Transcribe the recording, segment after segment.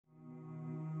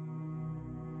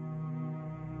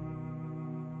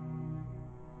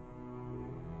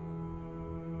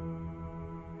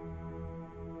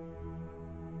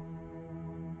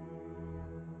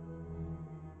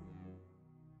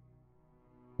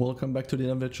Welcome back to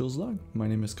the Adventures Log. My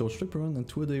name is CoachFliperon, and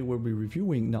today we'll be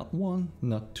reviewing not one,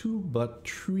 not two, but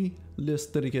three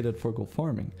lists dedicated for gold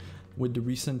farming. With the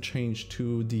recent change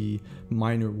to the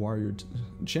Minor Warrior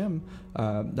gem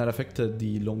that affected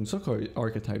the Lone Xocoy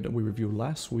archetype that we reviewed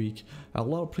last week, a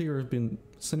lot of players have been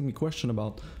sending me questions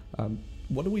about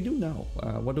what do we do now?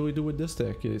 What do we do with this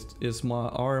deck?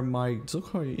 Are my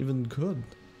Xocoy even good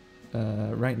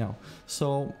right now?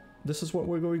 So this is what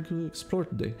we're going to explore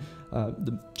today.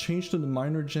 The change to the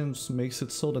minor gems makes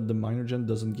it so that the minor gem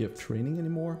doesn't give training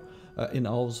anymore in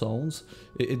all zones.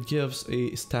 It gives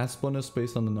a stats bonus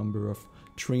based on the number of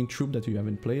trained troop that you have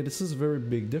in play. This is a very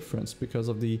big difference because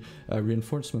of the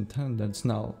reinforcement 10 that's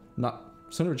now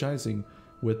not synergizing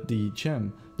with the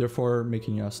gem, therefore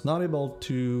making us not able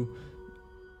to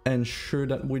ensure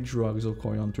that we draw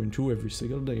Xocoy on turn 2 every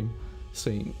single game.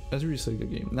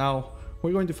 Now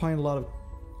we're going to find a lot of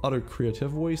other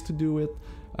creative ways to do it.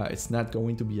 It's not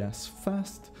going to be as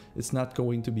fast, it's not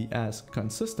going to be as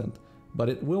consistent, but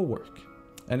it will work.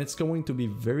 And it's going to be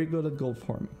very good at gold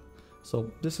farming.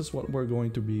 So this is what we're going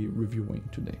to be reviewing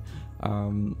today.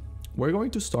 We're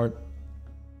going to start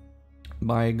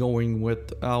by going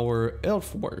with our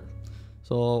elf warrior.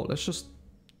 So let's just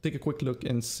take a quick look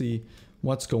and see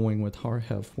what's going with our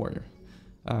elf warrior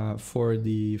for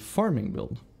the farming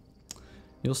build.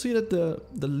 You'll see that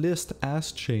the list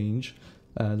has changed.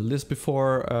 The list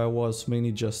before was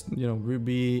mainly just, you know,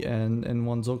 Ruby and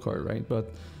one Xocoy, right?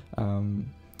 But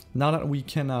now that we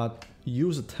cannot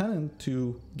use a talent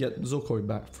to get Xocoy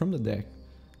back from the deck,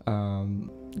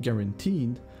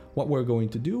 guaranteed, what we're going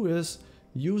to do is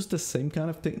use the same kind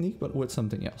of technique but with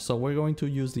something else. So we're going to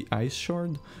use the Ice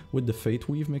Shard with the Fate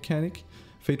Weave mechanic.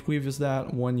 Fate Weave is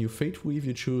that when you Fate Weave,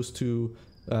 you choose to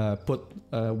put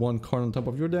one card on top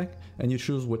of your deck and you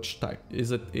choose which type.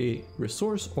 Is it a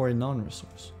resource or a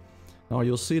non-resource? Now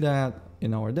you'll see that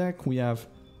in our deck we have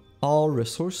all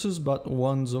resources but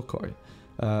one Xocoy.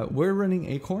 We're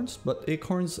running acorns, but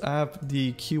acorns have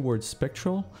the keyword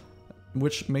spectral,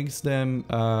 which makes them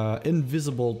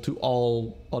invisible to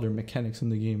all other mechanics in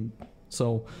the game.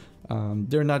 So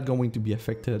they're not going to be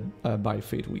affected by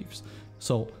Fate Weaves.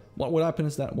 So what would happen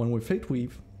is that when we Fate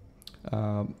Weave,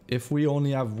 if we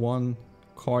only have one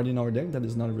card in our deck that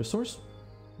is not a resource,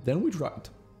 then we draw it.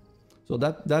 So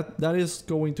that is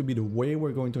going to be the way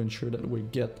we're going to ensure that we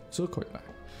get Xocoy back.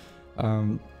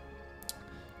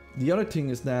 The other thing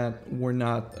is that we're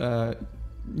not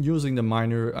using the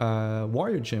minor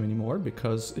warrior gem anymore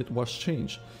because it was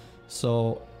changed.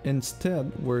 So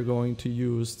instead we're going to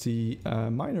use the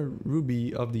minor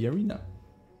ruby of the arena.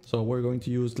 So we're going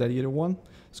to use Gladiator 1.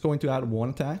 It's going to add 1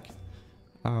 attack.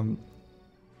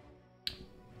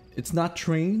 It's not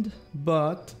trained,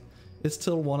 but it's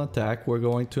still 1 attack. We're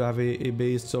going to have a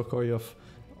base Xocoy of,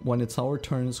 when it's our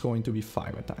turn, it's going to be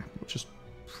 5 attack, which is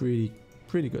pretty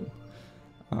good.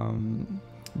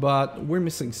 But we're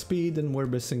missing speed and we're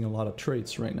missing a lot of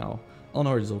traits right now on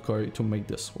our Xocoy to make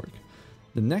this work.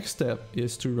 The next step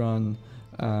is to run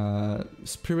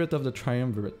Spirit of the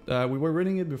Triumvirate. We were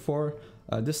running it before.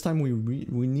 This time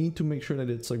we need to make sure that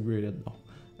it's upgraded now.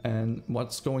 And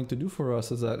what's going to do for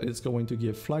us is that it's going to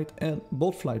give flight and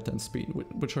both flight and speed,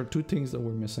 which are 2 things that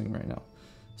we're missing right now.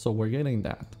 So we're getting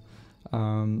that.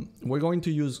 We're going to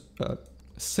use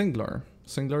Singler.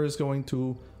 Singler is going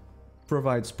to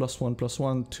provide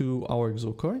 +1/+1 to our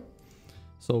Xocoy.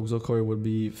 So Xocoy would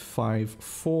be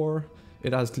 5/4.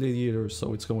 It has Gladiator,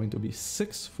 so it's going to be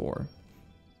 6/4.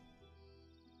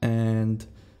 And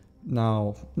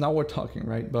now we're talking,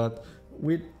 right? But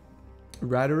we'd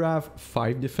rather have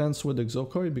 5 defense with the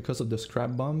Xocoy because of the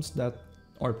scrap bombs that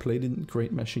are played in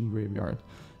Great Machine Graveyard.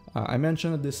 I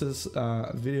mentioned that this is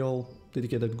a video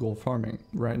dedicated to gold farming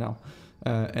right now.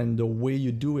 And the way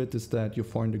you do it is that you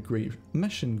farm the Great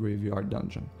Machine Graveyard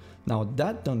dungeon. Now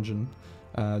that dungeon,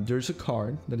 there's a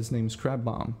card that is named Scrap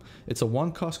Bomb. It's a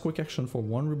 1-cost quick action for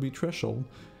 1 ruby threshold.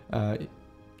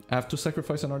 Have to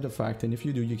sacrifice an artifact, and if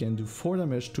you do, you can do 4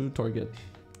 damage to target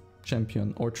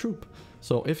champion or troop.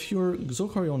 So if your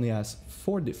Xocoy only has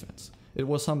 4 defense, it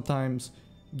will sometimes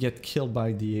get killed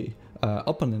by the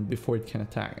opponent before it can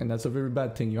attack, and that's a very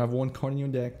bad thing. You have 1 card in your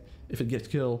deck, if it gets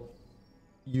killed,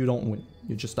 you don't win,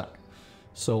 you just die.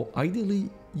 So ideally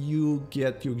you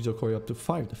get your Xocoy up to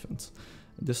 5 defense.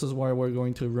 This is why we're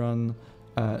going to run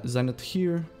Zenith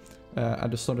here.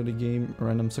 At the start of the game,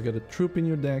 random Sagaded Troop in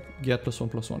your deck, get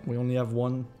 +1/+1. We only have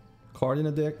 1 card in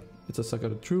the deck, it's a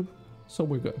Sagaded Troop, so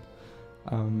we're good.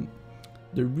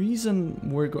 The reason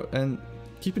we're and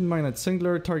keep in mind that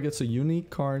Singler targets a unique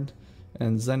card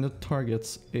and Zenith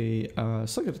targets a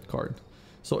Sagaded card.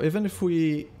 So even if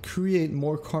we create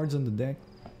more cards in the deck,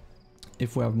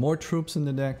 If we have more troops in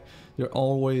the deck, they're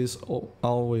always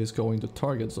going to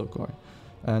target Xocoy.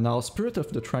 Now Spirit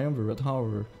of the Triumvirate,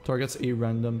 however, targets a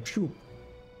random troop.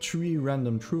 3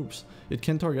 random troops. It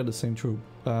can target the same troop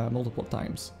multiple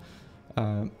times.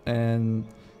 And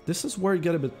this is where it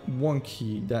get a bit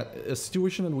wonky, that a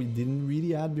situation that we didn't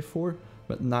really add before,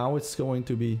 but now it's going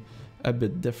to be a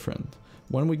bit different.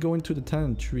 When we go into the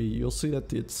talent tree, you'll see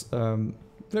that it's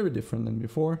very different than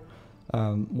before.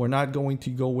 We're not going to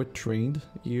go with trained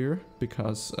here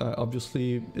because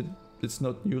obviously it's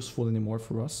not useful anymore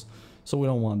for us, so we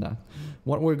don't want that.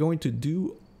 What we're going to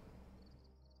do,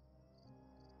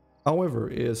 however,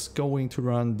 is going to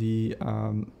run the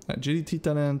agility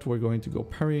talent. We're going to go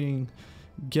parrying,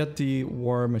 get the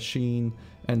war machine,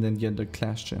 and then get the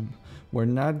clash gem. We're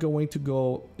not going to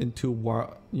go into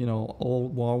war, all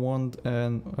war wand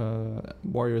and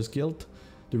warrior's guild.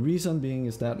 The reason being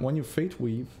is that when you fate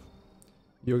weave,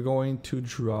 you're going to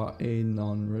draw a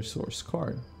non-resource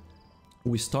card.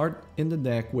 We start in the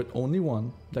deck with only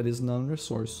one that is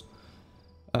non-resource,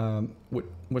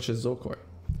 which is Xocoy.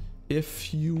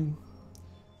 If you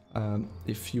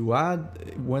add,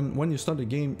 when you start the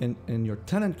game and your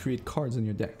talent create cards in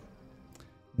your deck,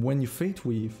 when you fate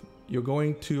weave, you're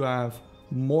going to have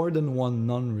more than one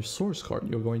non-resource card.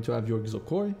 You're going to have your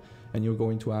Xocoy, and you're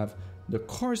going to have the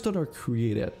cards that are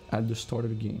created at the start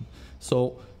of the game.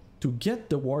 So to get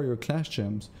the warrior clash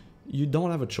gems, you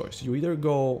don't have a choice. You either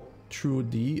go through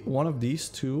one of these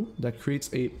two that creates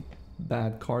a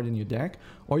bad card in your deck,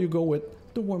 or you go with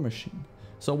the war machine.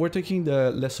 So we're taking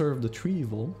the lesser of the 3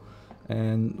 evil,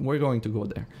 and we're going to go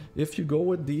there. If you go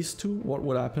with these two, what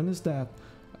will happen is that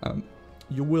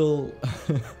you will,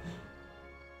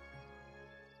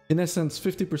 in essence,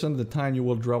 50% of the time you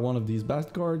will draw one of these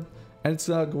bad cards, and it's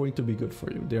not going to be good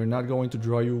for you. They're not going to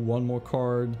draw you one more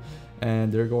card,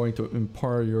 and they're going to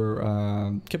impair your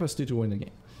capacity to win the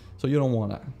game. So you don't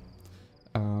want that.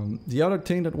 The other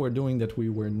thing that we're doing that we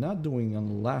were not doing on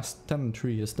the last talent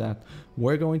tree is that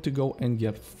we're going to go and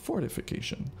get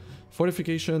fortification.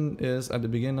 Fortification is at the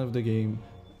beginning of the game.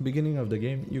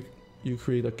 You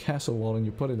create a castle wall and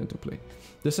you put it into play.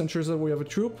 This ensures that we have a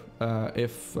troop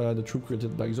if the troop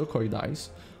created by Xocoy dies,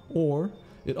 or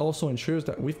it also ensures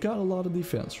that we've got a lot of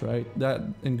defense, right? That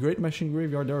in Great Machine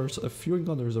Graveyard there's a few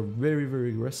encounters are very, very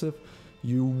aggressive.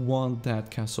 You want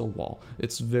that castle wall.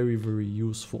 It's very, very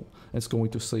useful. It's going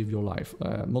to save your life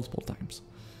multiple times.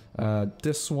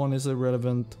 This one is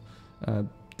irrelevant.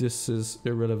 This is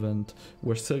irrelevant.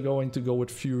 We're still going to go with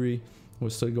Fury. We're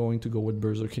still going to go with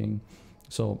Berserking.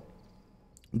 So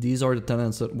these are the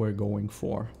talents that we're going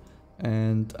for.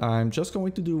 And I'm just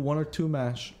going to do 1 or 2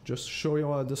 match, just to show you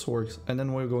how this works. And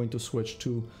then we're going to switch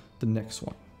to the next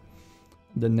one.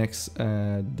 The next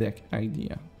deck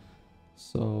idea.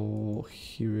 So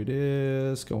here it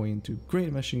is, going to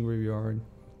Great Machine Graveyard.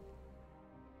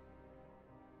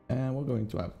 And we're going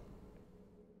to have,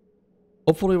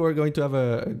 hopefully we're going to have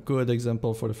a good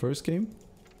example for the first game.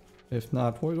 If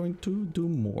not, we're going to do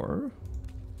more.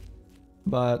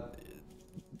 But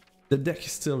the deck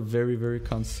is still very, very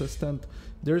consistent.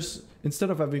 There's,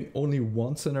 instead of having only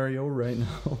one scenario right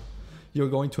now, you're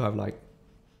going to have like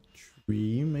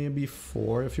 3, maybe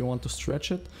 4 if you want to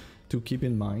stretch it, to keep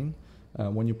in mind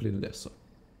when you play this. So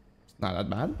it's not that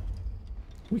bad.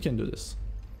 We can do this.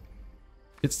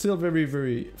 It's still very,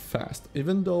 very fast,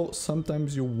 even though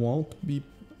sometimes you won't be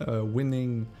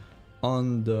winning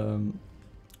on the...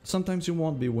 Sometimes you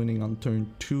won't be winning on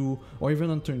turn 2 or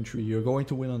even on turn 3. You're going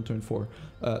to win on turn 4.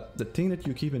 The thing that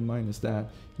you keep in mind is that,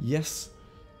 yes,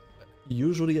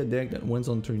 usually a deck that wins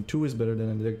on turn 2 is better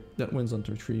than a deck that wins on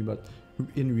turn 3, but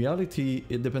in reality,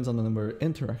 it depends on the number of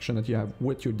interaction that you have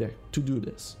with your deck to do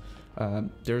this.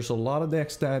 There's a lot of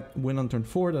decks that win on turn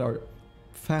 4 that are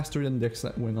faster than decks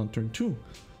that win on turn 2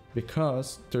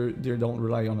 because they don't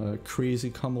rely on a crazy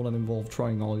combo that involves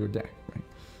trying all your deck, right?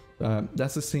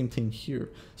 That's the same thing here.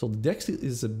 So the deck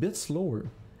is a bit slower.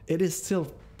 It is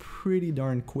still pretty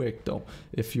darn quick though,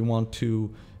 if you want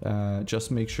to just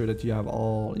make sure that you have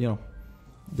all,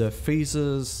 the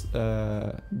phases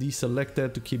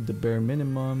deselected to keep the bare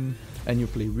minimum, and you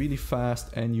play really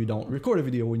fast and you don't record a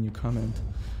video when you comment.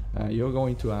 You're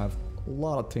going to have a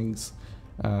lot of things.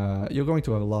 You're going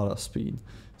to have a lot of speed.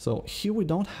 So here we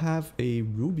don't have a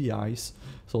Ruby Ice.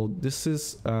 So this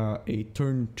is a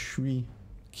turn 3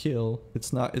 kill.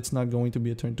 It's not going to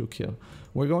be a turn 2 kill.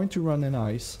 We're going to run an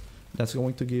Ice. That's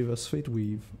going to give us Fate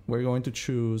Weave. We're going to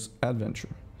choose Adventure.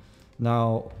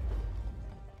 Now,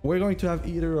 we're going to have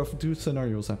either of 2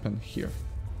 scenarios happen here.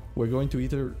 We're going to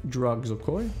either draw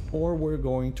Xocoy or we're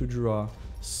going to draw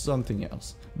something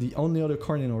else. The only other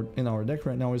card in our deck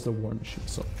right now is the War Machine.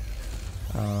 So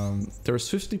there's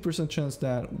 50% chance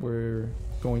that we're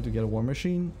going to get a War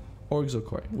Machine or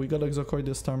Xocoy. We got a Xocoy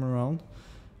this time around.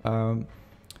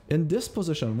 In this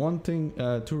position, one thing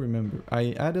to remember,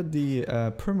 I added the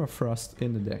Permafrost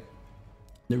in the deck.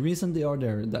 The reason they are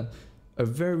there is that a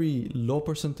very low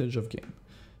percentage of game,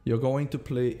 you're going to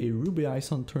play a Ruby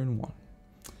Ice on turn 1.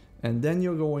 And then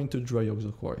you're going to draw your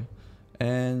Xocoy.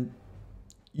 And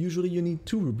usually you need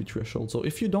 2 Ruby thresholds. So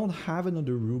if you don't have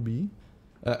another Ruby,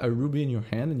 a Ruby in your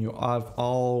hand, and you have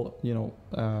all, you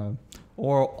know,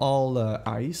 or all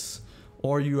ice,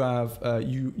 or you have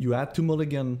you add 2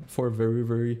 mulligan for a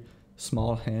very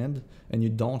small hand, and you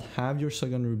don't have your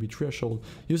second Ruby threshold,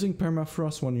 using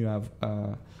Permafrost when you have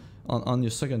on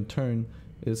your second turn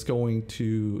is going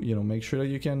to, you know, make sure that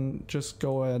you can just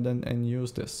go ahead and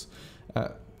use this.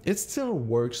 It still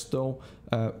works though.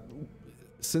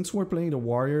 Since we're playing the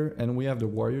Warrior and we have the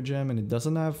Warrior gem and it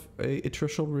doesn't have a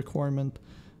threshold requirement,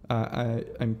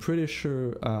 I'm pretty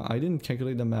sure, I didn't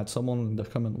calculate the math, someone in the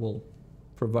comment will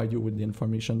provide you with the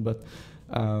information, but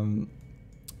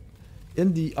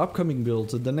in the upcoming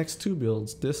builds, the next 2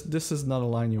 builds, this is not a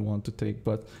line you want to take,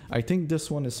 but I think this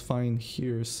one is fine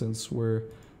here since we're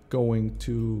going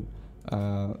to,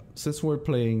 since we're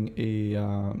playing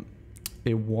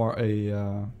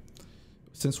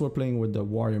since we're playing with the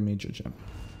Warrior Major Gem.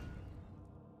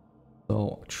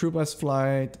 So Troop has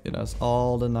Flight, it has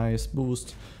all the nice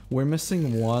boosts. We're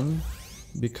missing one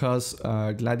because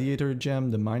Gladiator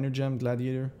Gem, the Minor Gem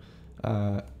Gladiator,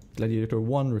 Gladiator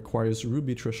 1 requires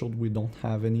Ruby threshold. We don't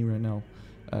have any right now.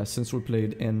 Since we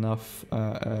played enough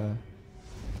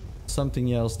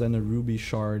something else than a Ruby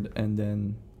Shard, and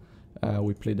then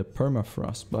we played the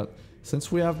Permafrost. But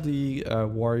since we have the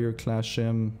Warrior Class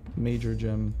Gem, Major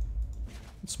Gem,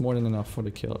 it's more than enough for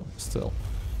the kill still.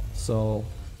 So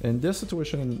in this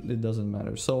situation, it doesn't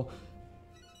matter. So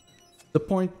the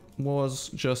point was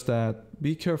just that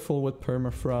be careful with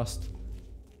Permafrost.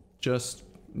 Just,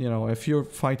 you know, if you're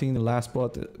fighting the last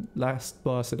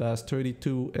boss, it has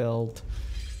 32 health.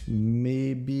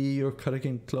 Maybe you're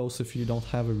cutting it close if you don't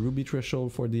have a Ruby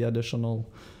threshold for the additional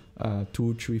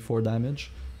 2, 3, 4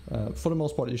 damage. For the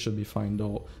most part, it should be fine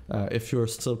though. If you're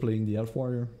still playing the Elf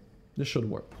Warrior, this should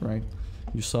work, right?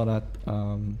 You saw that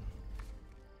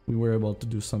we were able to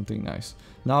do something nice.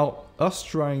 Now, us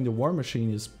trying the War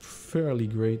Machine is fairly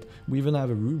great. We even have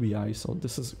a Ruby Eye, so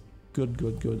this is good.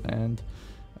 And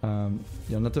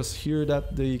you'll notice here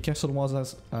that the Castle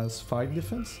Walls has 5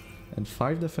 defense, and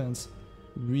 5 defense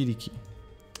really key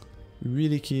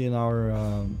in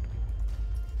our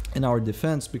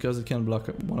defense, because it can block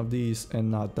one of these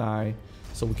and not die,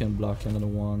 so we can block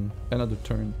another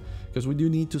turn, because we do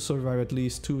need to survive at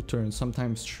least 2 turns,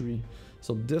 sometimes 3.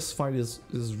 So this fight is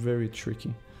very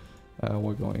tricky.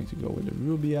 We're going to go with the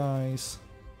Ruby Eyes,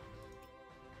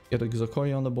 get a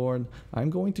Xocoy on the board. I'm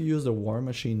going to use the War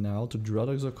Machine now to draw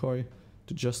the Xocoy,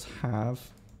 to just have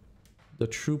the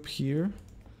troop here,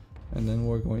 and then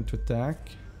we're going to attack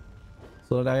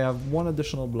so that I have 1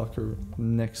 additional blocker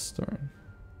next turn.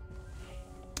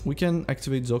 We can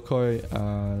activate Xocoy,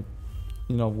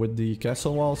 you know, with the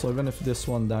castle wall, so even if this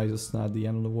one dies, it's not the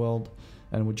end of the world.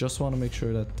 And we just want to make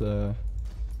sure that,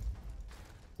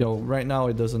 right now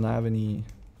it doesn't have any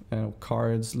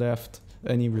cards left,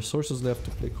 any resources left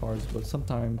to play cards, but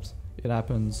sometimes it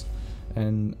happens,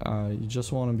 and you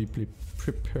just want to be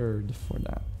prepared for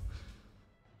that.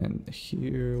 And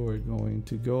here we're going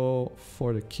to go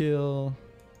for the kill.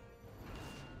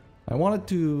 I wanted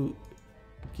to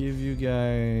give you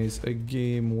guys a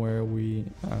game where we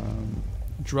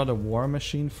draw the War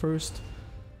Machine first.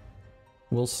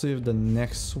 We'll see if the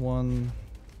next one,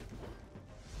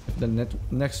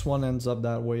 next one ends up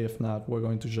that way. If not, we're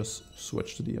going to just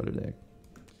switch to the other deck.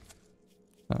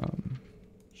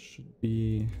 Should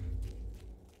be,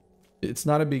 it's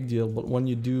not a big deal, but when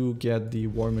you do get the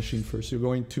War Machine first, you're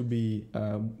going to be,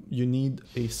 you need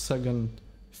a second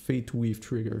Fate Weave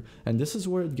trigger, and this is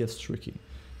where it gets tricky,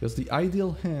 because the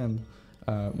ideal hand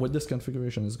with this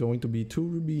configuration is going to be 2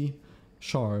 Ruby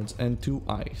Shards and 2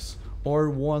 Ice, or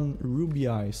 1 Ruby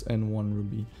Ice and 1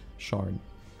 Ruby Shard.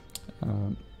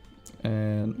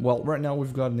 And well, right now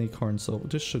we've got an Acorn, so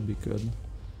this should be good.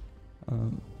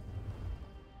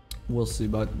 We'll see,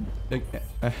 but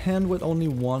a hand with only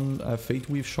 1 Fate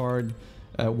Weave Shard,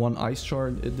 1 Ice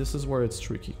Shard, this is where it's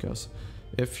tricky, because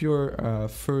if your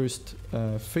first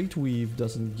Fate Weave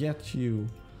doesn't get you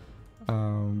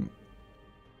the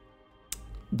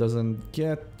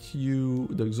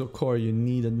Xocoy, you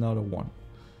need another one.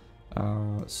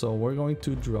 So we're going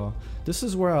to draw. This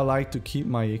is where I like to keep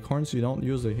my Acorns. You don't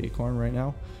use the Acorn right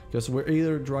now, because we're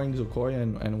either drawing Xocoy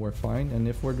and we're fine, and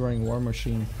if we're drawing War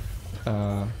Machine,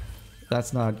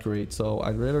 that's not great. So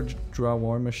I'd rather draw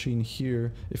War Machine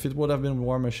here. If it would have been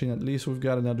War Machine, at least we've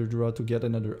got another draw to get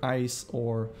another ice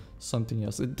or something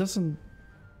else. It doesn't,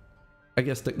 I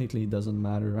guess technically it doesn't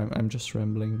matter. I'm just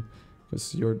rambling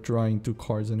because you're drawing 2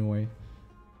 cards anyway.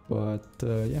 But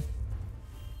yeah.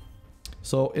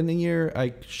 So in the year, I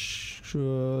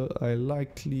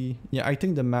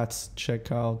think the mats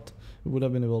check out. We would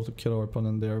have been able to kill our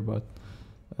opponent there, but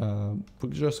we're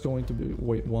just going to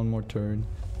wait one more turn.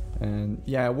 And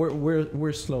yeah,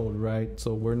 we're slowed, right?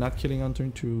 So we're not killing on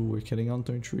turn 2, we're killing on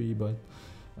turn 3, but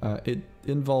it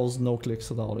involves no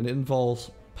clicks at all. It involves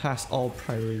pass all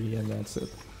priority, and that's it.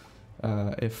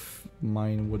 If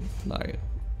mine would like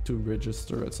to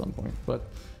register at some point, but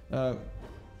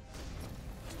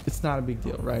it's not a big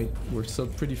deal, right? We're still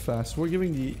pretty fast. We're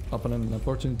giving the opponent an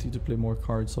opportunity to play more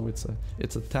cards, so it's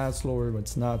a tad slower, but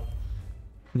it's not,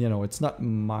 you know, it's not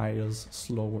miles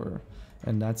slower.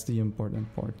 And that's the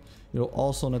important part. You'll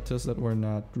also notice that we're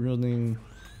not running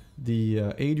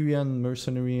the Adrian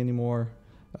Mercenary anymore.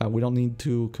 We don't need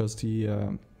to, because the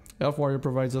Elf Warrior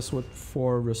provides us with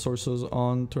 4 resources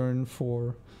on turn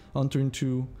 2.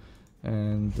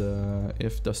 And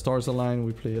if the stars align,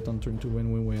 we play it on turn 2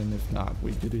 and we win. If not,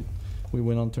 we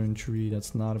win on turn 3.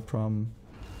 That's not a problem.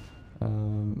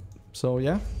 So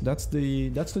yeah, that's the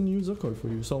new Xocoy for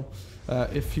you. So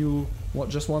if you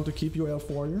just want to keep your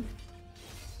Elf Warrior,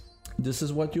 this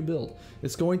is what you build.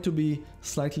 It's going to be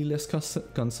slightly less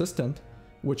consistent,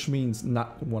 which means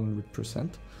not 100%,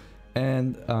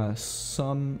 and a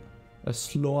slow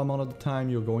amount of the time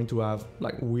you're going to have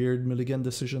like weird mulligan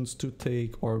decisions to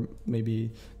take, or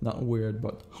maybe not weird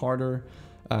but harder.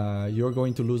 You're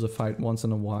going to lose a fight once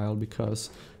in a while because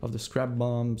of the scrap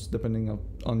bombs, depending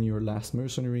on your last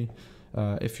mercenary.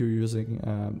 If you're using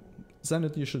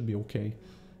Zenith, you should be okay.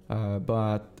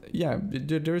 But yeah,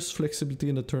 there's flexibility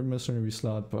in the third mercenary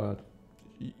slot, but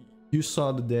you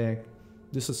saw the deck.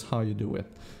 This is how you do it.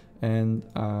 And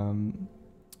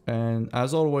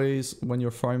as always, when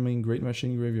you're farming Great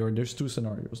Machine Graveyard, there's 2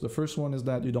 scenarios. The first one is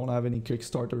that you don't have any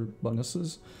Kickstarter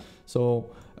bonuses.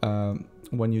 So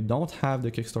when you don't have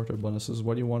the Kickstarter bonuses,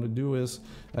 what you want to do is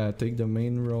take the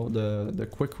main road, the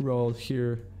quick road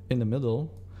here in the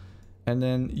middle, and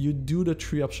then you do the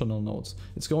 3 optional nodes.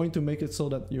 It's going to make it so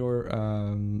that your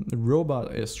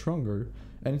robot is stronger,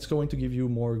 and it's going to give you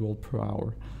more gold per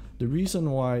hour. The reason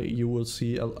why you will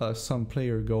see some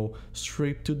player go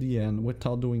straight to the end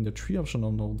without doing the 3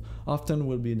 optional node often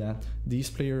will be that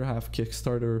these players have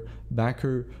Kickstarter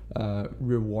backer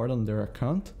reward on their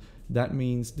account. That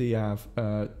means they have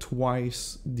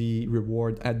twice the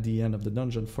reward at the end of the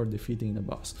dungeon for defeating the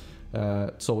boss.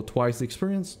 So twice the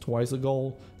experience, twice the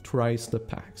gold, twice the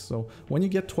packs. So when you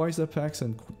get twice the packs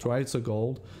and twice the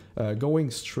gold,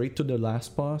 going straight to the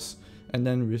last boss and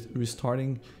then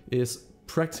restarting is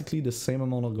practically the same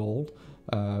amount of gold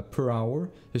per hour.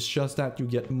 It's just that you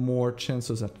get more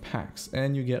chances at packs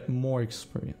and you get more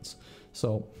experience.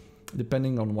 So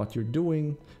depending on what you're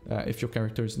doing, if your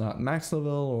character is not max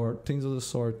level or things of the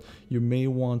sort, you may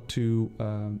want to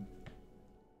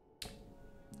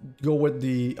go with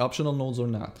the optional nodes or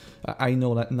not. I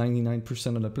know that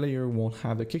 99% of the player won't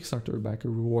have the Kickstarter backer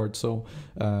reward, so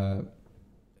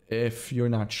if you're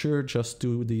not sure, just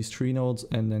do these 3 nodes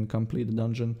and then complete the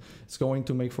dungeon. It's going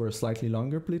to make for a slightly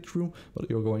longer playthrough, but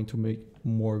you're going to make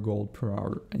more gold per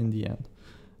hour in the end.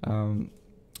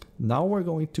 Now we're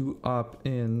going to up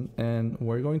in and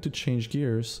we're going to change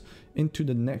gears into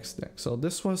the next deck. So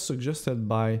this was suggested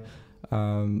by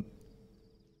I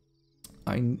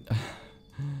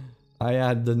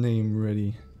had the name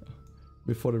ready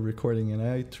before the recording and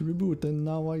I had to reboot, and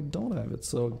now I don't have it,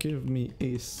 so give me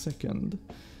a second.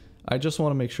 I just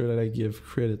want to make sure that I give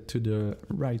credit to the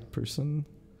right person.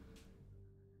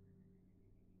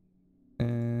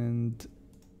 And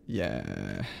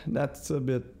yeah, that's a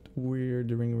bit weird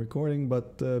during recording,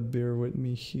 but bear with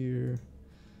me here.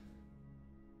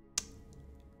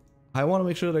 I want to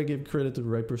make sure that I give credit to the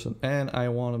right person, and I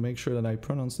want to make sure that I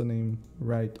pronounce the name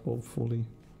right, hopefully.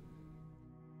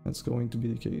 That's going to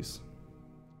be the case.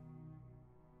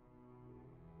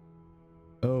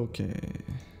 Okay.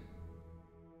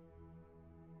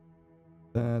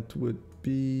 That would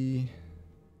be...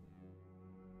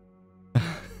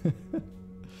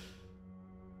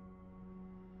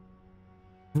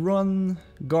 Run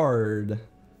Guard.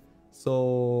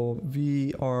 So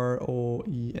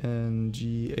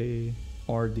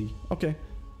VROENGARD. Okay.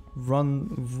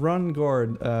 Run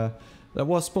Guard. that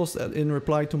was posted in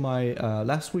reply to my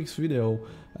last week's video.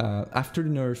 After the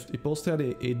nerf, he posted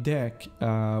a deck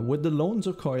with the lone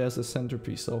Xocoy as the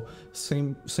centerpiece. So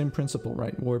same principle,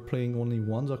 right? We're playing only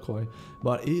one Xocoy,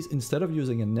 but instead of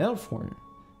using an elf warrior,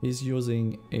 he's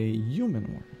using a human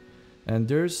warrior, and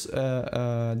there's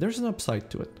an upside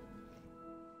to it.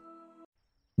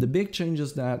 The big change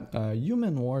is that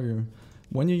human warrior,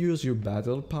 when you use your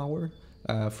battle power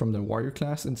from the warrior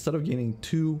class, instead of gaining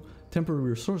 2 temporary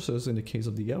resources in the case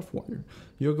of the elf warrior,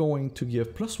 you're going to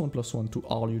give +1/+1 to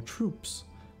all your troops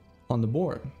on the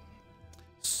board.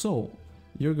 So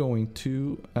you're going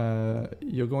to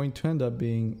end up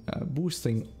being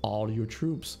boosting all your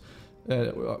troops.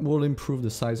 Will improve the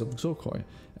size of Xocoy,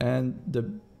 and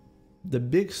the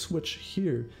big switch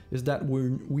here is that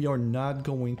we are not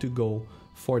going to go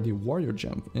for the warrior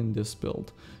gem in this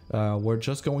build. We're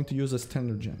just going to use the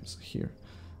standard gems here.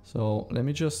 So let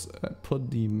me just put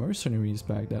the mercenaries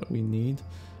back that we need.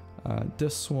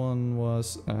 This one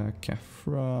was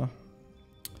Kefra,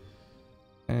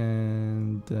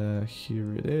 and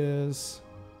here it is.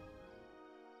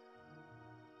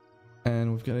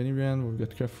 And we've got Aniran, we've got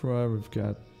Kefra, we've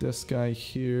got this guy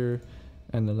here,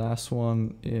 and the last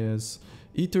one is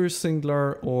either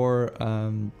Singler or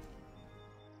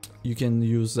you can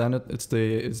use Zenith. It's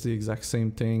the exact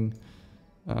same thing.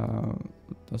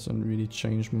 Doesn't really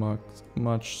change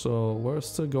much, so we're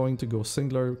still going to go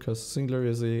Singler, because Singler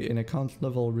is an account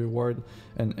level reward,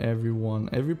 and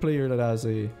every player that has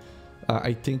a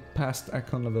I think past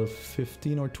account level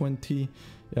 15 or 20,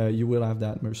 you will have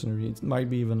that mercenary. It might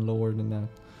be even lower than that.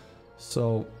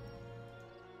 So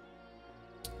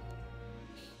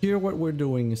here what we're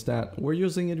doing is that we're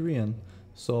using Adrian,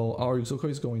 so our Xocoy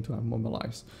is going to have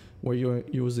mobilized. We're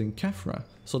using Kefra,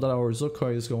 so that our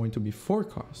Xocoy is going to be 4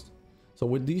 cost. So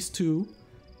with these two,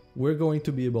 we're going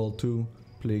to be able to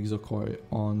play Xocoy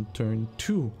on turn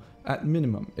 2 at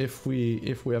minimum, if we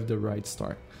have the right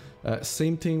start.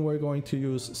 Same thing, we're going to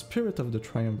use Spirit of the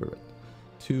Triumvirate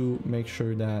to make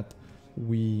sure that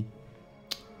we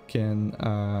can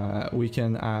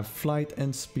have flight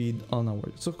and speed on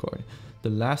our Xocoy. The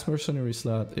last mercenary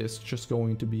slot is just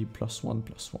going to be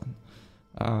 +1/+1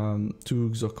 to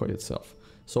Xocoy itself.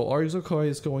 So our Xocoy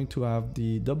is going to have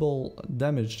the double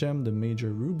damage gem, the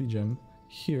major ruby gem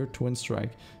here, Twin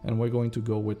Strike, and we're going to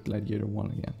go with Gladiator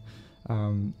 1 again.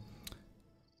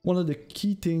 One of the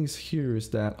key things here is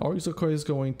that our Xocoy is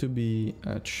going to be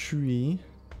 3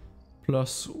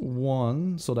 +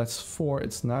 1, so that's 4.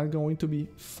 It's not going to be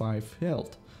 5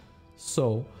 health.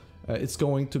 So it's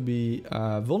going to be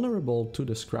vulnerable to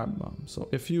the scrap bomb. So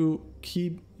if you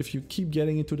keep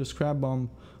getting into the scrap bomb,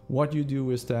 what you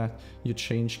do is that you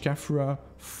change Kefra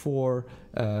for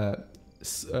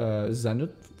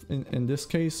Zenith in this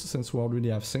case, since we already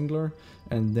have Singler,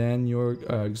 and then your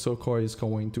Xocoy is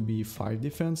going to be 5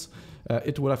 defense.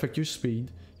 It will affect your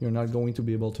speed. You're not going to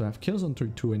be able to have kills on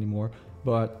turn 2 anymore,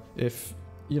 but if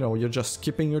you're just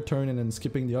skipping your turn and then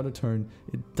skipping the other turn,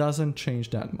 it doesn't change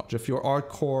that much. If you're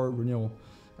hardcore,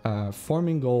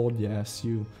 farming gold, yes,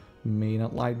 you may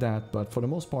not like that, but for the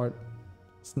most part,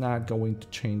 it's not going to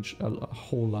change a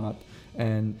whole lot.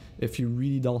 And if you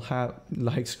really don't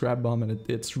like scrap bomb and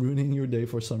it's ruining your day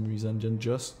for some reason, then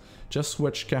just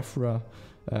switch Kefra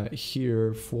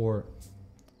here for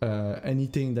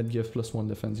anything that gives +1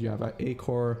 defense. You have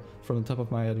A.K.A. from the top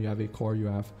of my head, you have A.K.A., you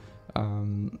have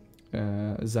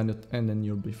Zenith, and then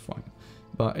you'll be fine.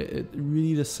 But it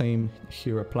really the same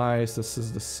here applies. This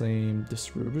is the same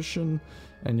distribution,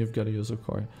 and you've got to use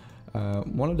Xocoy.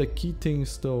 One of the key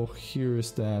things though here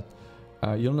is that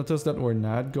you'll notice that we're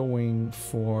not going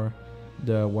for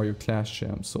the warrior class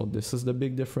gem. So this is the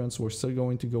big difference. We're still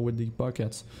going to go with deep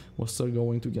pockets. We're still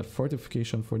going to get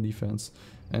fortification for defense,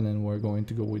 and then we're going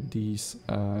to go with these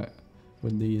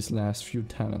last few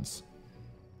talents.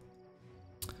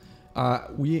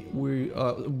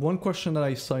 One question that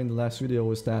I saw in the last video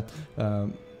was that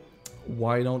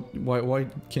why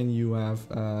can you have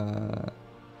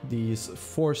these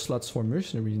 4 slots for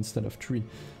mercenary instead of 3?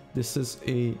 This is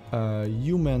a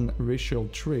human racial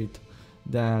trait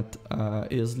that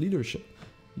is leadership.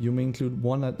 You may include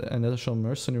an additional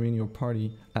mercenary in your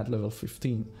party at level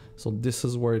 15. So this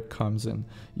is where it comes in.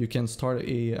 You can start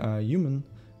a human,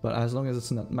 but as long as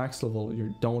it's not max level,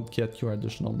 you don't get your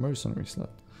additional mercenary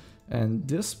slot. And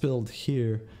this build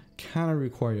here kind of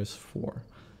requires 4.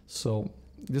 So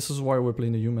this is why we're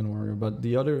playing the human warrior. But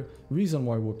the other reason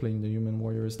why we're playing the human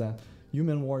warrior is that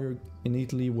human warrior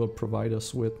innately will provide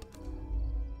us with,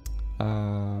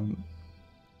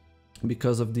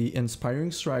 because of the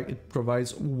inspiring strike, it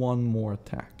provides 1 more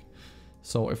attack.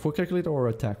 So if we calculate our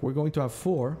attack, we're going to have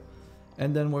 4,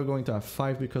 And then we're going to have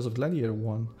 5 because of Gladiator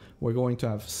 1. We're going to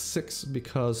have 6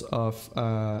 because of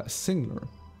Singular.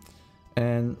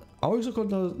 And our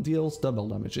Xocoy deals double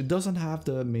damage. It doesn't have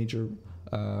the major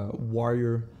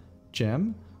warrior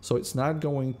gem, so it's not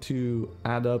going to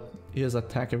add up his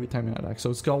attack every time you attack. So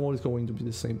it's always going to be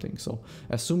the same thing. So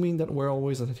assuming that we're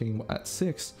always attacking at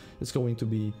 6, it's going to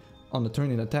be, on the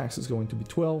turn it attacks, it's going to be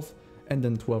 12, and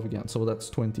then 12 again. So that's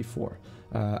 24.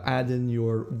 Add in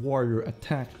your warrior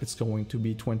attack, it's going to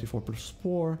be 24 plus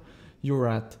 4. You're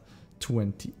at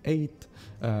 28.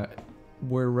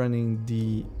 We're running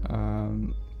the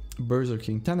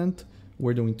Berserking Tenant.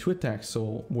 We're doing 2 attacks,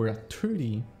 so we're at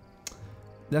 30.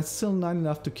 That's still not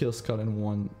enough to kill Scott in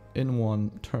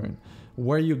one turn.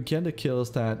 Where you get the kill is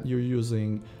that you're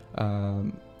using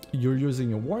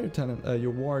your warrior tenant,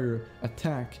 your warrior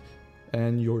attack,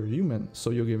 and your human.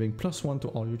 So you're giving +1 to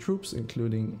all your troops,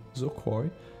 including Xocoy.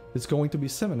 It's going to be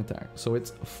 7 attack. So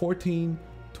it's 14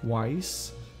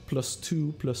 twice,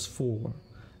 +2 +4,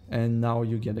 and now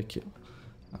you get a kill.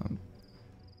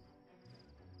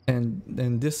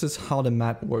 And this is how the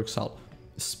math works out,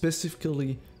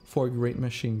 specifically for Great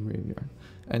Machine Graveyard.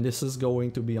 And this is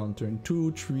going to be on turn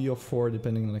 2, 3, or 4,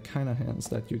 depending on the kind of hands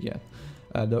that you get.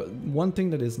 The one thing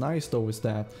that is nice though is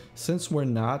that since we're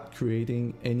not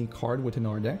creating any card within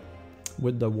our deck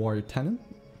with the Warrior Tenant,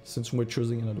 since we're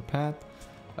choosing another path,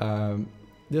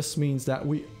 this means that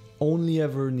we only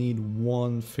ever need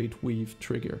 1 Fate Weave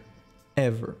trigger,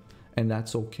 ever, and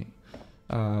that's okay.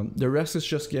 The rest is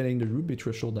just getting the Ruby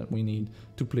threshold that we need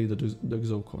to play the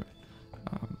Xocoy.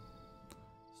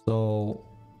 So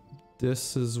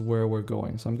this is where we're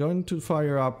going. So I'm going to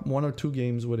fire up 1 or 2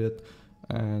 games with it,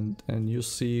 and you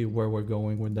see where we're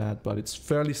going with that, but it's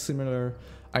fairly similar.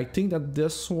 I think that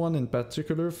this one in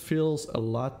particular feels a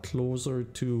lot closer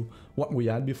to what we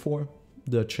had before,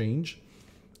 the change,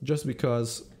 just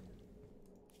because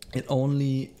it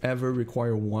only ever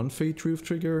requires 1 Fate Weave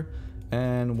trigger,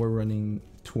 and we're running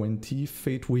 20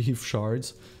 Fate Weave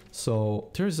shards. So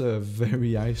there's a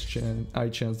very high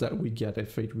chance that we get a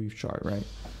Fate Weave shard, right?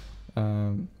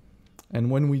 And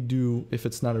when we do, if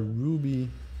it's not a Ruby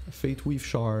Fate Weave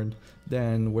shard,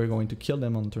 then we're going to kill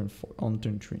them on turn 4, on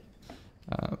turn 3.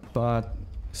 But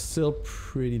still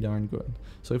pretty darn good.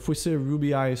 So if we see a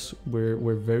Ruby Ice,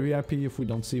 we're very happy. If we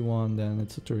don't see one, then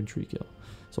it's a turn 3 kill.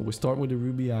 So we start with the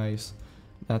Ruby Ice.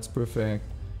 That's perfect.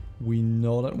 We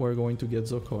know that we're going to get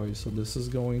Xocoy, so this is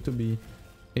going to be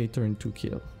a turn 2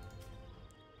 kill.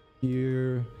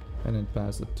 Here, and then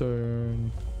pass the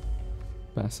turn,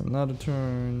 pass another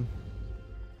turn.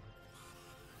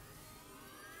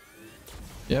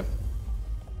 Yep.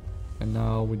 And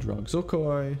now we draw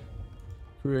Xocoy,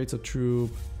 creates a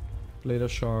troop, play the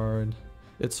shard.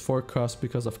 It's 4 cost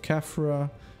because of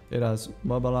Khafra. It has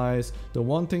mobilized. The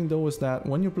one thing though is that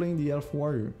when you're playing the Elf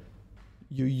Warrior,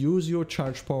 you use your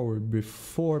charge power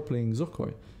before playing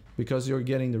Xocoy, because you're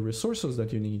getting the resources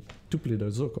that you need to play the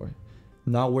Xocoy.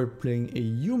 Now we're playing a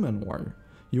human warrior.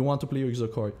 You want to play your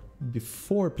Xocoy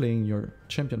before playing your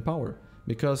champion power,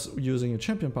 because using your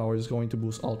champion power is going to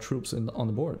boost all troops on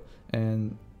the board.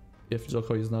 And if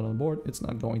Xocoy is not on board, it's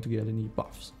not going to get any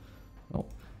buffs. So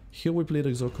here we play the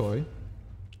Xocoy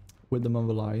with the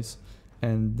mobilize,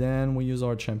 and then we use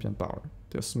our champion power.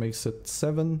 This makes it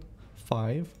 7,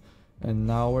 5. And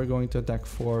now we're going to attack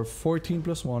for 14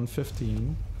 plus 1,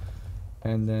 15.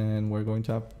 And then we're going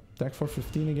to attack for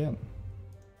 15 again.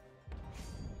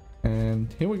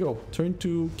 And here we go. Turn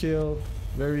 2 kill.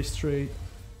 Very straight.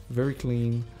 Very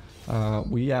clean.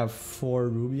 We have 4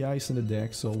 Ruby Ice in the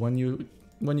deck. So when you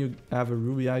have a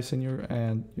Ruby Ice in your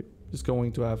hand, it's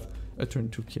going to have a turn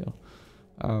 2 kill.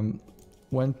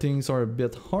 When things are a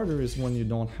bit harder is when you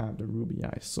don't have the Ruby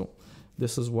Ice. So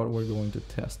this is what we're going to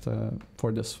test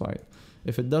for this fight.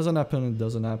 If it doesn't happen, it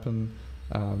doesn't happen.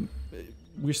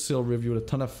 We still reviewed a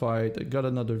ton of fight. I got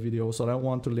another video, so I don't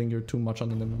want to linger too much on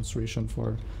the demonstration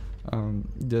for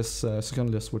this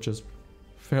second list, which is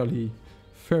fairly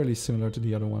similar to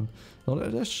the other one. So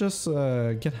let's just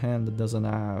get hand that doesn't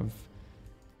have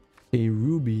a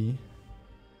Ruby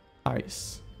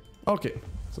Ice. Okay,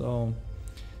 so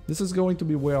this is going to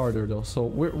be way harder though. So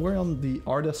we're on the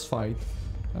hardest fight.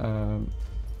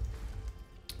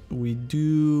 We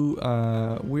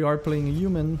are playing a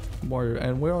human warrior,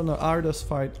 and we're on the hardest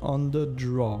fight on the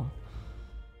draw.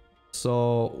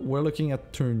 So we're looking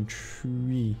at turn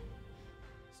 3.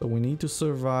 So we need to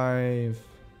survive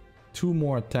 2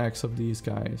 more attacks of these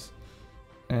guys,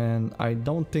 and I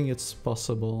don't think it's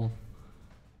possible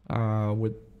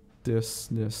with this,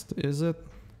 is it?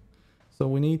 So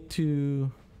we need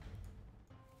to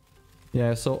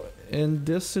Yeah, so in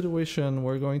this situation,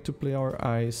 we're going to play our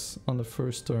ice on the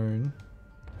first turn.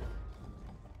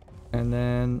 And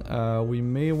then we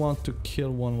may want to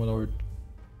kill one with our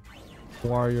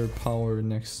warrior power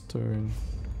next turn.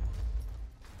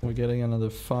 We're getting another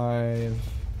 5.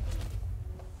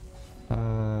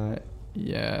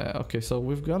 Yeah, okay, so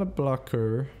we've got a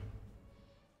blocker.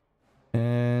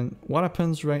 And what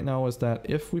happens right now is that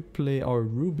if we play our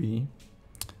ruby,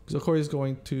 Xocoy is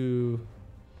going to...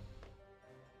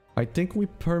 I think we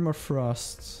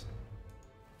permafrost.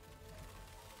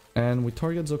 And we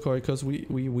target Xocoy because we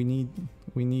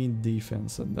need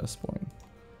defense at this point.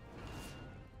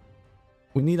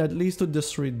 We need at least to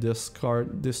destroy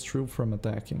this troop from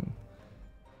attacking.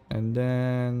 And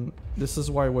then this is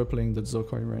why we're playing the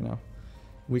Xocoy right now.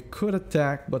 We could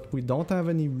attack, but we don't have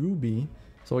any ruby,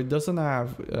 so it doesn't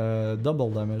have double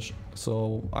damage.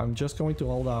 So I'm just going to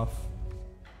hold off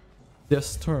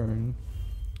this turn,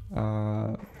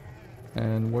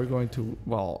 and we're going to,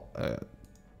 well,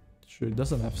 sure, it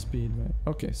doesn't have speed, right?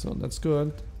 Okay, so that's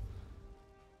good.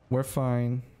 We're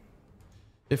fine.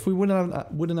 If we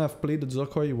wouldn't have played the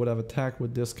Xocoy, you would have attacked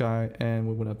with this guy and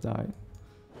we would have died.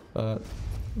 But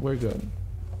we're good.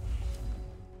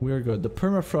 We're good. The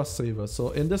permafrost saved us.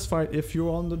 So in this fight, if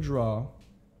you're on the draw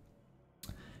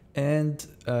and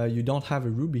you don't have a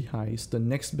ruby heist, the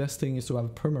next best thing is to have a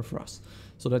permafrost,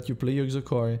 so that you play your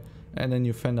Xocoy and then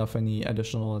you fend off any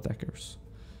additional attackers.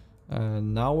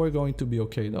 Now we're going to be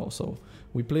okay though. So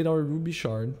we played our ruby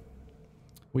shard.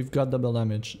 We've got double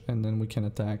damage, and then we can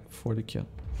attack for the kill.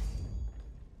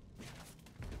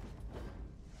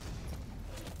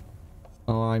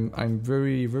 Oh, I'm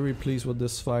very pleased with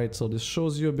this fight. So this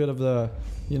shows you a bit of the,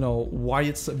 you know, why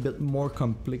it's a bit more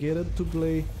complicated to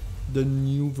play the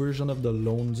new version of the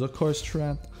lone Xocoy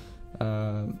strat.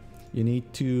 You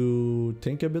need to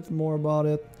think a bit more about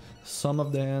it. Some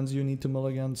of the hands you need to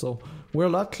mulligan. So we're a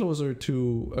lot closer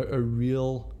to a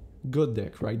real good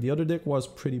deck, right? The other deck was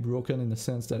pretty broken in the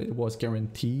sense that it was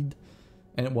guaranteed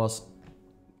and it was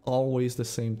always the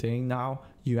same thing. Now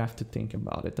you have to think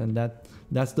about it, and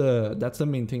that's the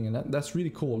main thing, and that's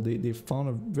really cool. They found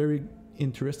a very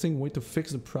interesting way to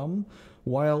fix the problem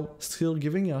while still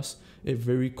giving us a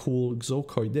very cool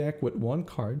Xocoy deck with one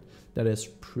card that is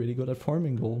pretty good at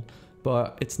farming gold,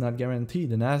 but it's not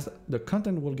guaranteed. And as the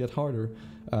content will get harder,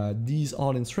 these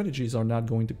all-in strategies are not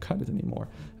going to cut it anymore.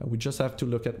 We just have to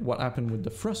look at what happened with the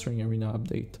Frustrating Arena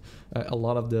update. A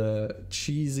lot of the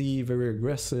cheesy, very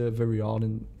aggressive, very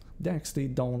all-in decks, they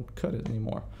don't cut it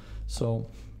anymore. So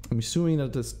I'm assuming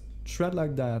that this strat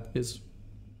like that is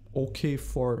okay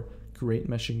for Great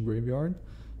Machine Graveyard.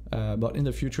 But in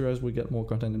the future, as we get more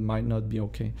content, it might not be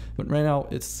okay. But right now,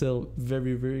 it's still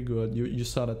very good. You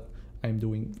saw that I'm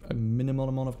doing a minimal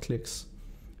amount of clicks,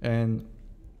 and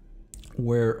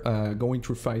we're going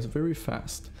through fights very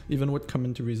fast, even with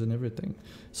commentaries and everything.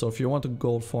 So if you want to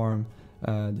gold farm,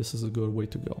 this is a good way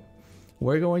to go.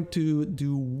 We're going to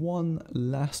do one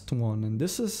last one, and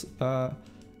this is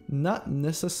not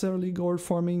necessarily gold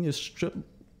farming. It's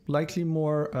likely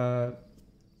more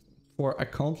for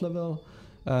account level,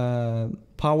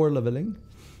 power leveling.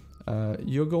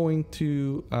 You're going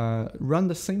to run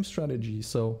the same strategy.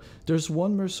 So there's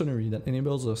one mercenary that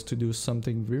enables us to do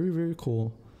something very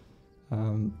cool,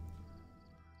 and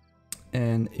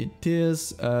it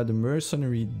is the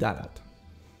mercenary Dadad.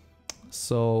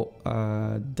 So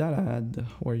Dadad,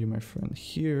 where are you, my friend?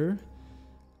 Here,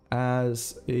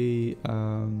 as a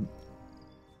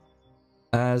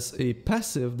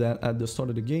passive that at the start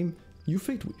of the game you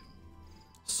fate weave.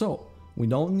 So we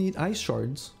don't need ice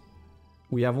shards.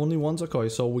 We have only one Xocoy,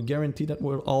 so we guarantee that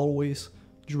we'll always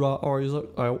draw our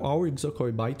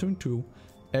Xocoy by turn 2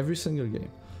 every single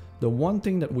game. The one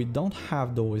thing that we don't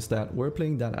have though is that we're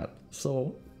playing Dadad.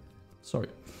 So, sorry.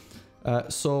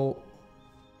 So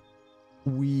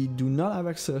we do not have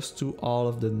access to all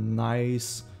of the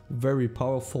nice, very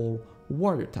powerful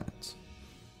warrior talents.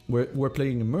 We're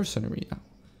playing a mercenary now.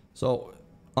 So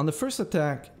on the first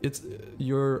attack, it's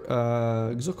your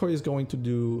Xocoy is going to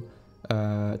do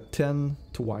 10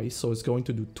 twice, so it's going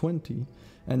to do 20,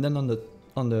 and then on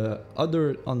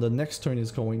the next turn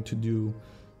is going to do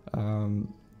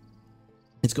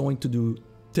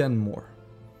 10 more.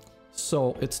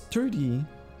 So it's 30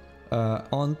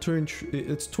 on turn.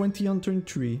 It's 20 on turn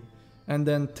 3, and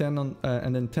then 10 on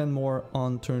and then 10 more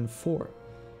on turn 4.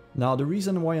 Now the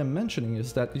reason why I'm mentioning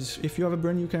is that if you have a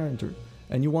brand new character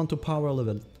and you want to power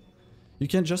level it, you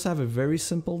can just have a very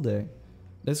simple deck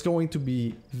that's going to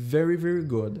be very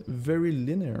good, very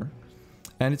linear,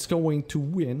 and it's going to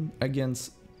win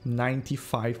against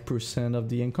 95% of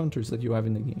the encounters that you have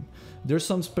in the game. There's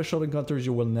some special encounters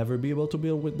you will never be able to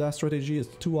build with that strategy.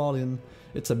 It's too all in.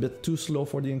 It's a bit too slow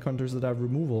for the encounters that have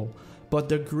removal. But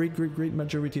the great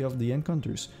majority of the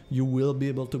encounters you will be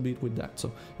able to beat with that.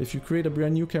 So if you create a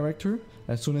brand new character,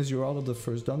 as soon as you're out of the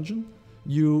first dungeon,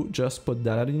 you just put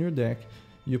that in your deck.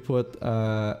 You put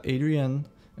Adrian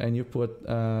and you put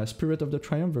Spirit of the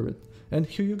Triumvirate. And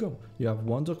here you go. You have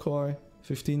 1 Xocoy,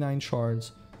 59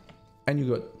 shards, and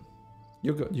you're good.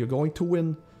 You're good. You're going to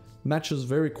win matches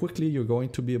very quickly. You're going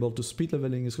to be able to speed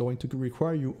leveling. Is going to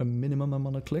require you a minimum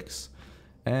amount of clicks.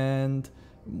 And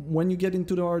when you get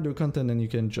into the harder content, then you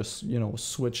can just, you know,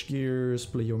 switch gears,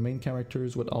 play your main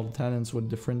characters with all the talents with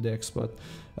different decks. But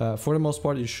for the most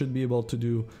part, you should be able to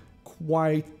do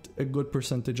quite a good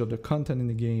percentage of the content in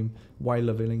the game while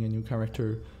leveling a new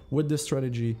character with this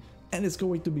strategy, and it's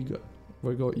going to be good.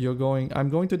 I'm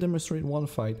going to demonstrate one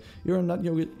fight. You're not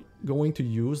going to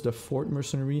use the 4th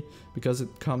mercenary because it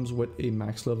comes with a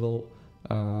max level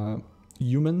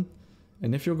human,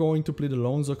 and if you're going to play the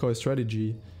lone Xocoy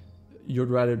strategy, you'd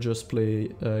rather just play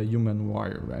a human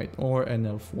warrior, right, or an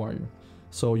elf warrior.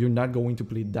 So you're not going to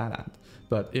play that.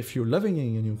 But if you're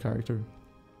leveling a new character,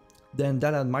 then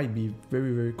that might be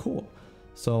very cool.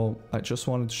 So I just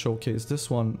wanted to showcase this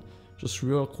one just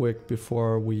real quick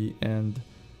before we end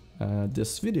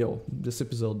this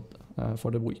episode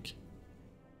for the week.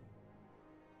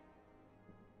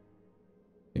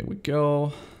 Here we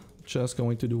go. Just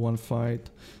going to do one fight.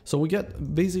 So we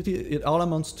get, basically it all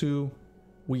amounts to,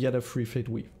 we get a free Fate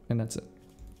Weave, and that's it.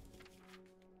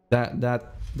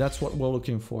 That's what we're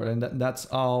looking for, and that's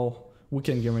how we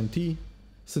can guarantee,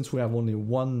 since we have only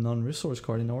one non-resource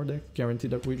card in our deck, guarantee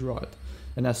that we draw it.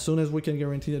 And as soon as we can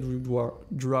guarantee that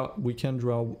we can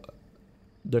draw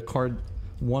the card,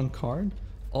 one card,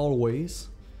 always,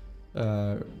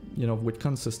 you know, with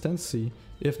consistency.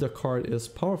 If the card is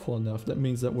powerful enough, that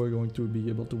means that we're going to be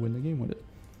able to win the game with it.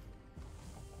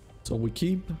 So we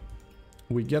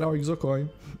get our Xocoy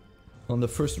on the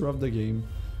first draw of the game.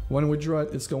 When we draw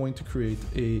it, it's going to create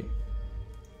a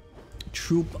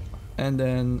troop, and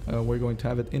then we're going to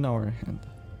have it in our hand.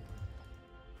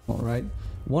 Alright.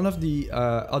 One of the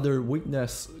other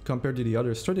weakness compared to the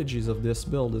other strategies of this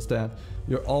build is that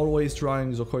you're always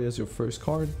drawing Xocoy as your first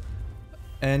card,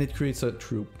 and it creates a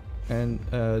troop. And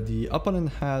the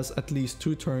opponent has at least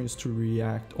 2 turns to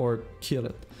react or kill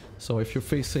it. So if you're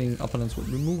facing opponents with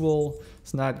removal,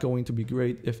 it's not going to be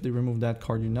great. If they remove that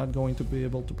card, you're not going to be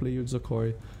able to play your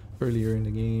Xocoy earlier in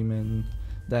the game, and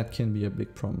that can be a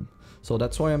big problem. So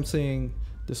that's why I'm saying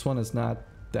this one is not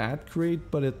that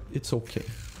great, but it's okay.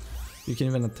 You can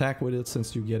even attack with it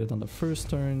since you get it on the first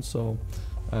turn, so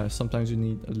sometimes you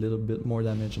need a little bit more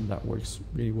damage, and that works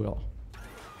really well.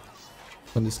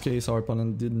 In this case, our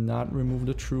opponent did not remove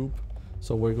the troop,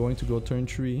 so we're going to go turn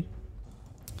 3.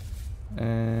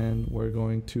 And we're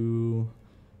going to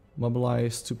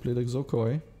mobilize to play the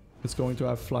Xocoy. It's going to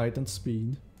have flight and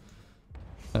speed.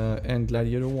 And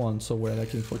Gladiator 1, so we're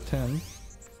attacking for 10.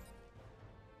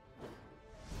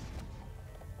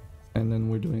 And then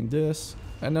we're doing this,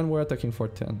 and then we're attacking for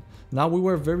 10. Now we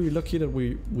were very lucky that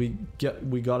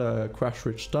we got a Crash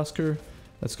Rich Tusker.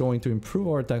 That's going to improve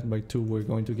our attack by 2. We're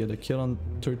going to get a kill on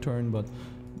 3rd turn, but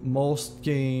most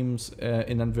games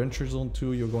in Adventure Zone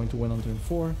 2, you're going to win on turn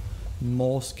 4.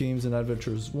 Most games in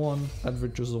Adventure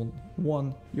Zone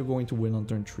 1, you're going to win on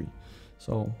turn 3.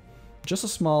 So just a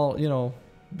small, you know,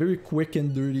 very quick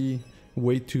and dirty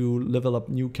way to level up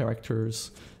new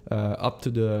characters up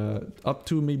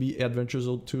to maybe Adventure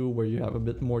Zone 2, where you have a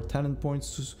bit more talent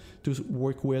points to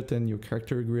work with, and your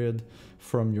character grid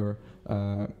from your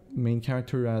main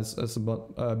character has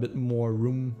about a bit more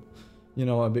room, you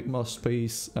know, a bit more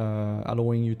space,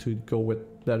 allowing you to go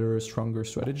with better, stronger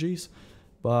strategies.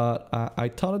 But I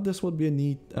thought that this would be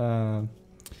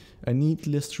a neat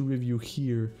list to review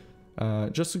here,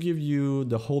 just to give you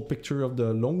the whole picture of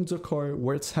the lone Xocoy,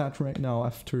 where it's at right now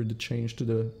after the change to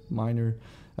the minor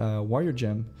warrior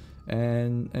gem,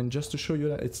 and just to show you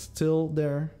that it's still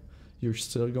there. You're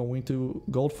still going to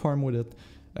gold farm with it,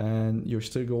 and you're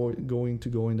still going to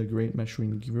go in the Great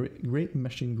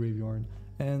Machine Graveyard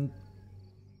and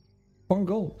farm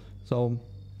gold. So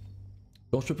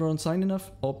CoachFliperon signing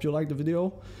off. Hope you liked the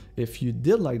video. If you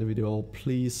did like the video,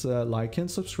 please like and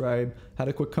subscribe. Had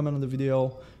a quick comment on the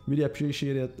video. Really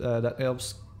appreciate it. That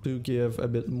helps to give a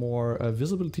bit more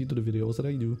visibility to the videos that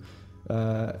I do.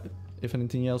 If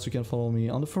anything else, you can follow me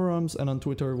on the forums and on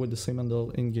Twitter with the same handle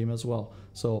in game as well.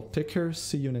 So take care.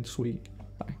 See you next week.